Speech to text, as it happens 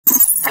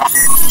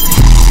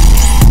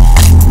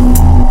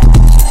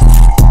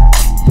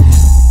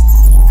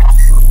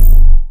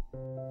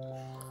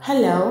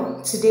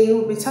Today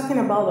we'll be talking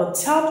about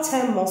the top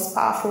 10 most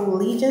powerful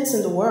religions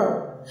in the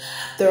world.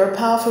 There are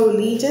powerful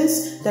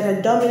religions that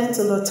are dominant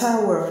in the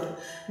entire world.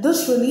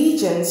 Those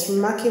religions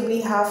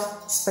remarkably have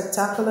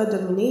spectacular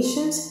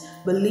dominations,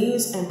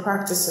 beliefs, and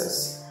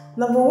practices.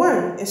 Number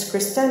 1 is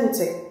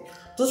Christianity.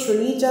 This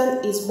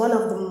religion is one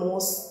of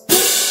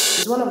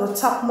the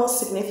top most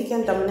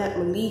significant dominant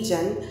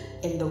religion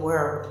in the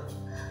world.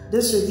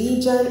 This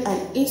religion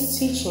and its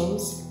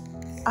teachings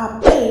are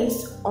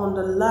based on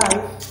the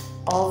life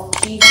of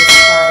Jesus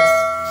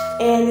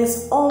Christ and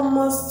is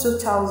almost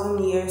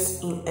 2,000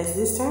 years in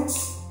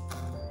existence.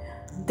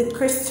 The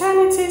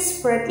Christianity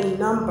spread in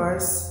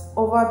numbers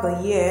over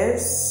the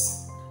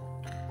years,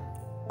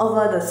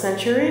 over the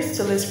centuries,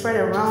 till it spread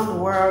around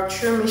the world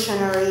through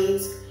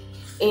missionaries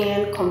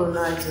and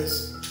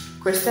colonizers.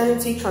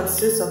 Christianity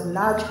consists of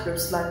large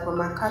groups like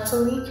Roman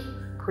Catholic,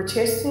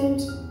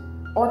 Protestant,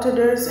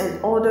 Orthodox,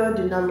 and other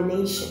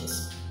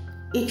denominations.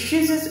 It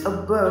uses a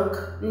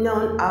book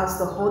known as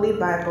the Holy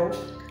Bible,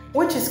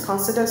 which is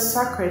considered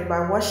sacred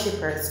by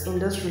worshippers in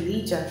this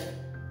religion,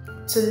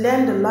 to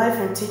learn the life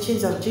and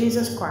teachings of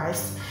Jesus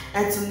Christ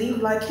and to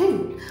live like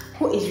Him,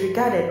 who is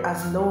regarded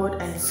as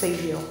Lord and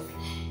Savior.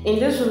 In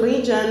this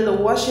religion, the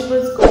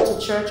worshippers go to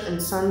church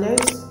on Sundays.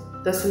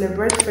 They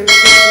celebrate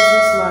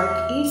festivals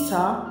like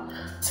Easter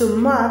to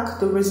mark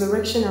the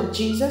resurrection of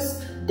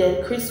Jesus,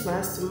 then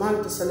Christmas to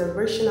mark the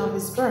celebration of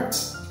His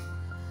birth.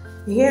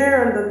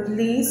 Here on the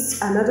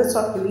list, another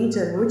top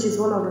religion, which is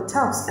one of the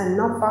tops and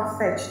not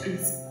far-fetched,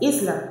 is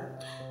Islam.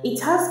 It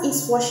has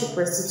its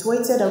worshippers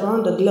situated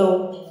around the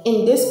globe.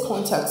 In this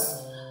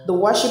context, the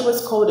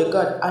worshippers call the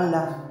God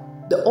Allah.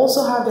 They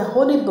also have the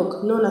holy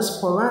book known as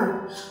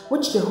Quran,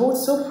 which they hold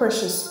so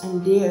precious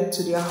and dear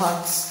to their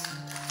hearts.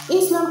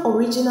 Islam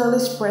originally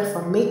spread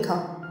from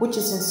Mecca, which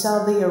is in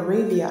Saudi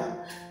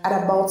Arabia,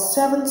 at about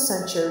 7th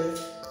century.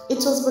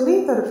 It was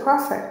believed that the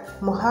Prophet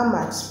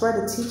Muhammad spread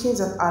the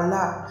teachings of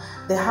Allah.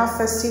 They have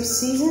festive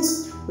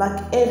seasons like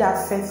Eid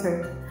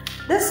al-Fitr.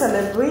 This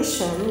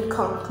celebration,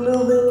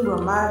 concluding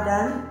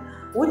Ramadan,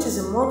 which is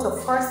a month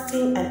of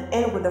fasting, and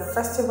end with the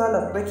festival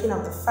of breaking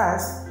of the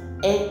fast,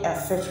 Eid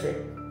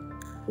al-Fitr,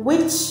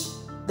 which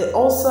they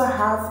also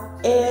have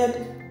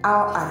Eid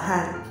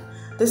al-Adha.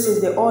 This is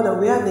the order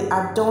where they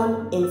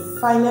adorn in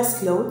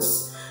finest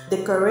clothes,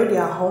 decorate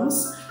their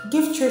homes,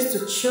 give treats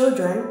to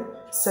children,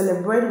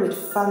 celebrate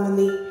with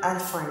family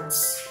and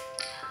friends.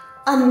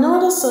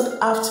 Another sought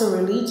after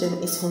religion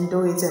is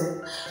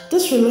Hinduism.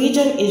 This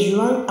religion is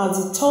ranked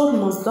as the third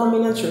most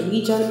dominant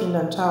religion in the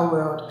entire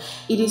world.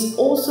 It is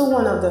also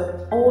one of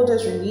the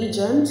oldest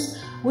religions,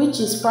 which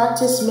is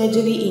practiced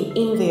majorly in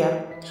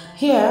India.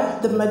 Here,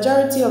 the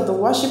majority of the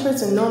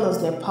worshippers are known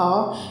as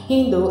Nepal,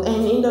 Hindu,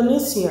 and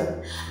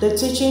Indonesia. The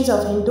teachings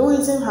of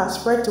Hinduism have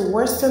spread to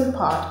western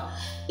part.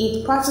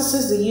 It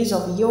practices the use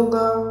of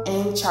yoga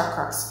and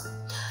chakras.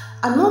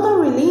 Another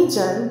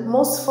religion,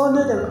 most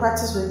followed and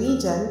practiced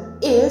religion,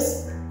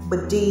 is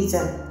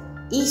Buddhism.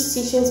 Its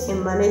teachings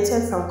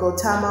emanated from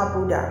Gautama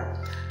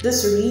Buddha.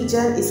 This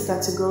religion is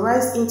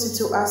categorized into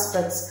two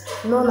aspects,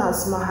 known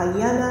as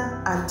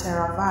Mahayana and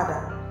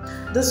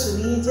Theravada. This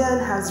religion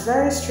has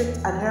very strict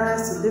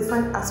adherence to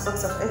different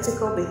aspects of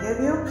ethical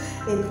behavior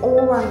in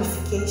all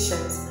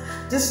ramifications.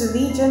 This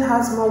religion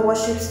has more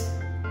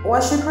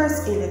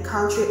worshippers in the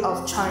country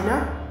of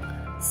China.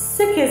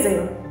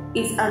 Sikhism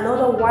is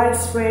another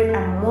widespread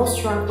and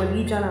most ranked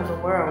religion in the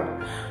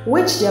world,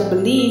 which their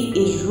belief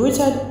is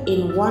rooted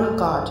in one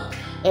God,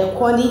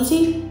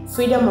 equality,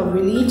 freedom of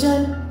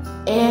religion,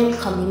 and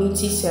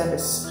community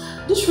service.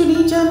 This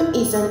religion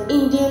is an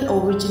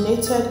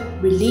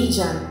Indian-originated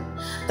religion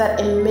that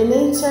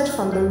emanated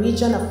from the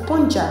region of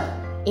Punjab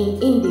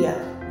in India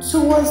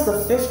towards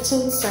the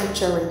 15th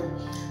century.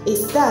 It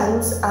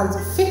stands as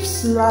the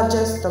 5th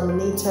largest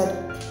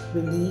dominated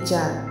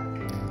religion.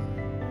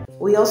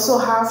 We also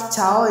have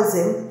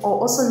Taoism,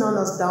 or also known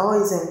as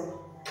Taoism.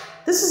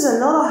 This is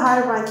another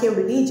high-ranking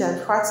religion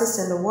practiced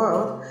in the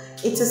world.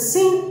 It is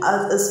seen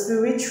as a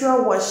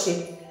spiritual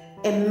worship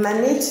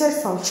emanated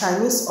from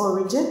Chinese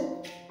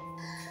origin.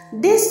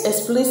 This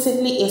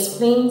explicitly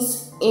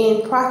explains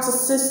and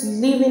practices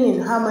living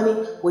in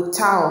harmony with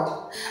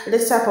Tao.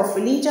 This type of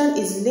religion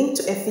is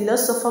linked to a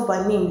philosopher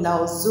by name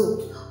Lao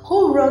Tzu,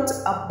 who wrote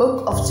a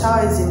book of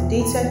Taoism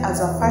dated as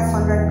of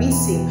 500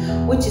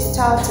 BC, which is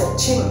Tao Te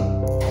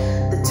Ching.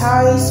 The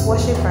Taoist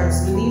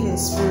worshippers believe in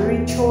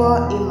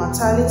spiritual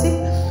immortality,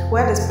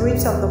 where the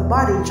spirit of the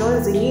body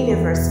joins the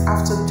universe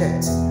after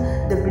death.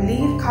 They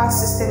believe caste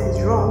system is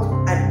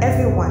wrong and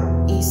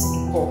everyone is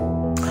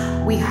equal.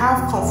 We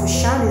have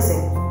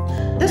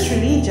Confucianism. This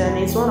religion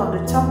is one of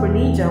the top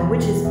religions,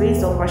 which is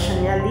based on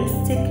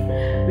rationalistic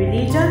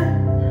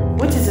religion,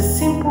 which is a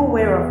simple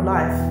way of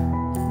life.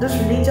 This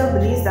religion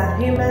believes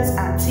that humans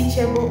are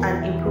teachable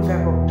and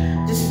improvable.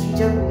 This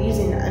religion believes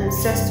in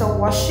ancestor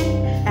worship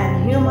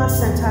and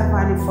human-centered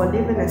value for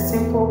living a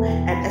simple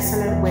and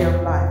excellent way of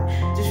life.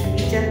 This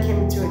religion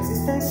came into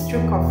existence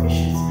through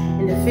Confucius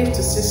in the 5th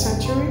to 6th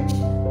century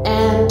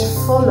and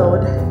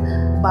followed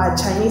by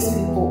Chinese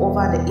people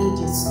over the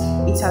ages.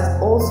 It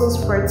has also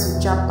spread to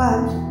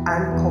Japan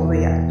and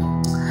Korea.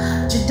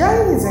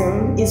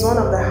 Judaism is one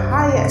of the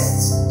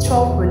highest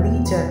 12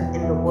 religions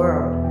in the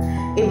world,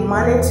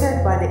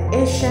 emanated by the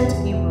ancient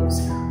Hebrews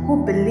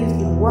who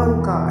believed in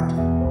one God,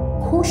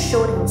 who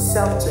showed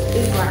himself to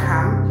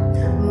Abraham,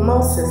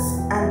 Moses,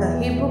 and the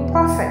Hebrew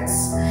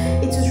prophets.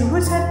 It is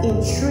rooted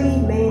in three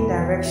main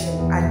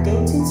directions: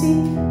 identity,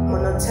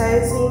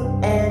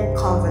 monotheism, and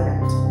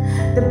covenant.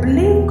 The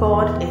belief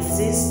God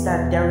exists,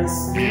 that there is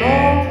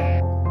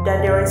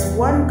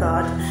one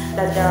God,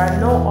 that there are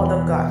no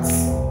other gods.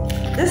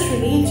 This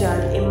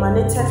religion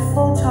emanated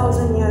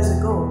 4,000 years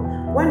ago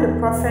when the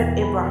prophet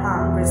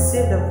Abraham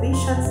received a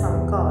vision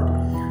from God.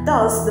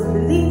 Thus, the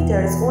belief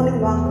there is only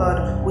one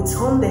God with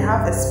whom they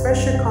have a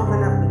special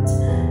covenant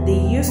with. They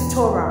use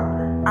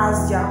Torah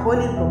as their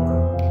holy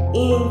book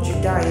in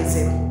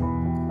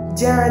Judaism.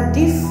 There are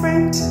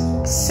different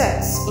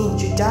sects in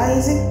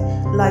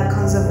Judaism like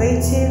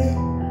conservative,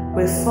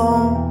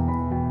 reform,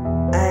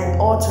 and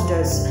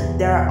orthodox.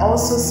 There are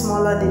also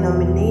smaller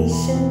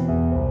denominations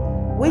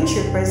which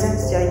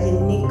represents their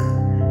unique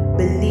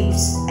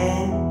beliefs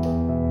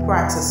and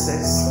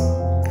practices.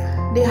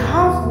 They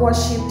have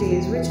worship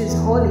days which is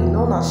holy,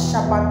 known as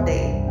Shabbat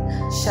day.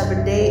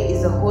 Shabbat day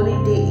is a holy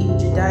day in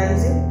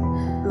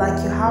Judaism,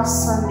 like you have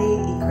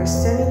Sunday in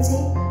Christianity,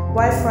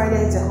 while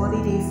Friday is a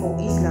holy day for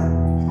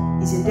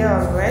Islam. It's a day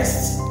of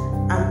rest,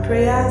 and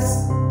prayers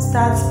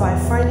starts by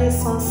Friday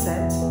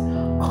sunset,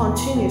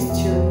 continues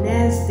till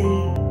next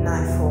day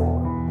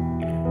nightfall.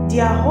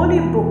 Their holy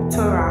book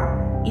Torah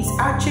is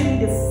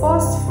actually the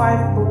first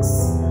 5 books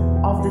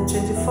of the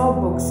 24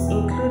 books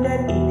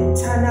included in the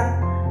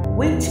Tanakh,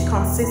 which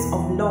consists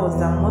of laws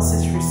that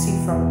Moses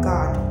received from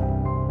God.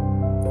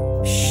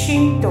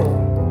 Shinto.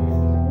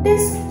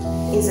 This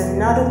is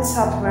another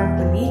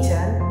top-ranked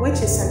religion which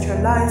is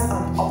centralized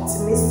on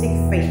optimistic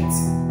faith.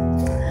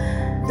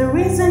 The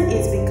reason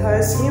is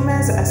because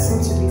humans are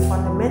seen to be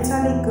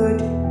fundamentally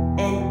good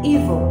and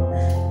evil.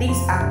 These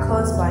are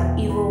caused by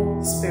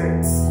evil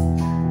spirits.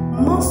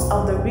 Most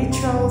of the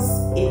rituals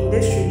in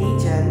this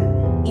religion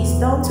is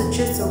done to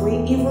chase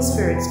away evil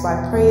spirits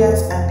by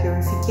prayers and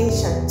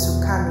purification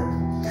to Kami.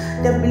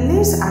 The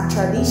beliefs are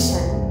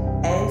tradition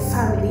and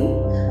family,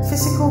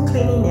 physical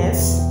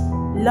cleanliness,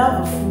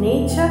 love of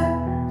nature,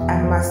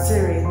 and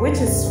mastery, which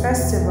is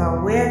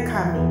festival where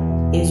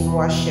Kami is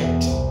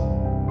worshipped.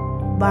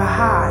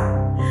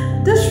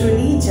 Baha'i. This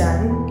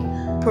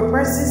religion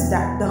proposes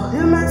that the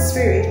human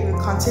spirit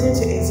will continue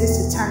to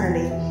exist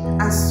eternally,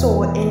 and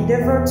so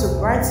endeavor to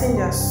brighten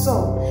their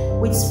soul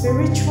with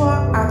spiritual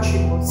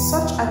attributes,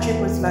 such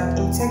attributes like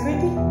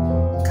integrity,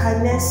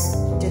 kindness,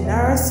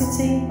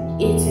 generosity,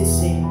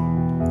 etc.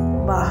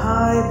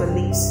 Baha'i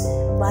beliefs.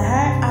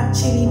 Baha'i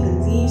actually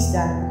believes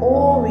that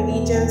all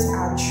religions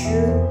are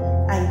true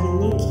and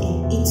unique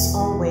in its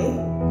own way,